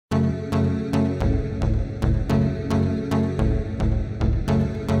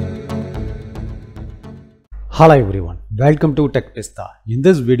Hello everyone, welcome to TechPista. In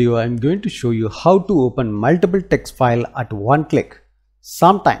this video, I am going to show you how to open multiple text files at one click.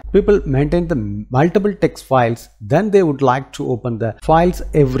 Sometimes people maintain the multiple text files, then they would like to open the files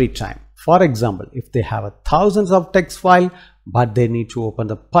every time. For example, if they have thousands of text files, but they need to open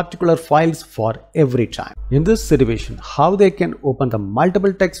the particular files for every time. In this situation, how they can open the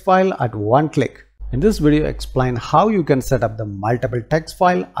multiple text file at one click. In this video, explain how you can set up the multiple text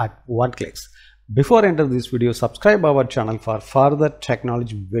file at one click. Before enter this video, subscribe our channel for further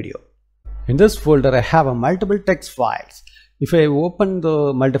technology video. In this folder, I have a multiple text files. If I open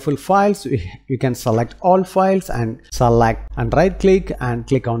the multiple files, you can select all files and select and right click and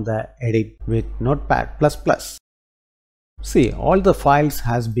click on the edit with Notepad++. See, all the files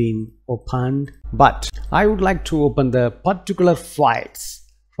has been opened, but I would like to open the particular files.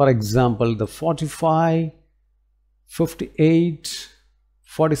 For example, the 45, 58,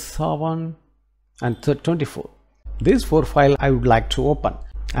 47 and 24. These 4 files I would like to open.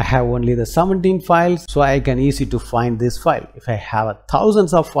 I have only the 17 files, so I can easy to find this file. If I have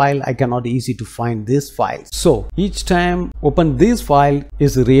thousands of files, I cannot easy to find this file. So each time open this file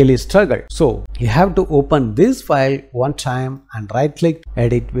is really struggle. So you have to open this file one time and right click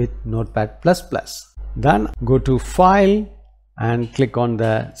edit with Notepad++. Then go to file and click on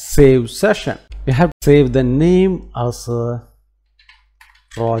the save session. You have to save the name as a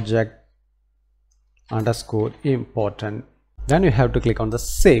project _ important. Then you have to click on the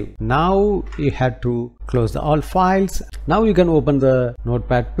save. Now you have to close the all files. Now you can open the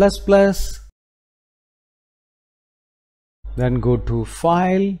Notepad++. Then go to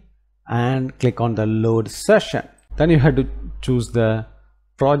file and click on the load session. Then you have to choose the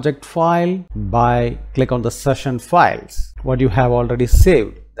project file by click on the session files what you have already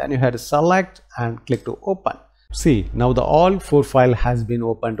saved. Then you have to select and click to open. See, now the all 4 file has been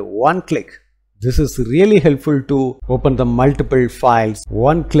opened one click. This is really helpful to open the multiple files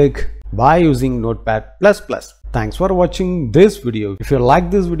one click by using Notepad++. Thanks for watching this video. If you like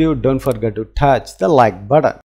this video, don't forget to touch the like button.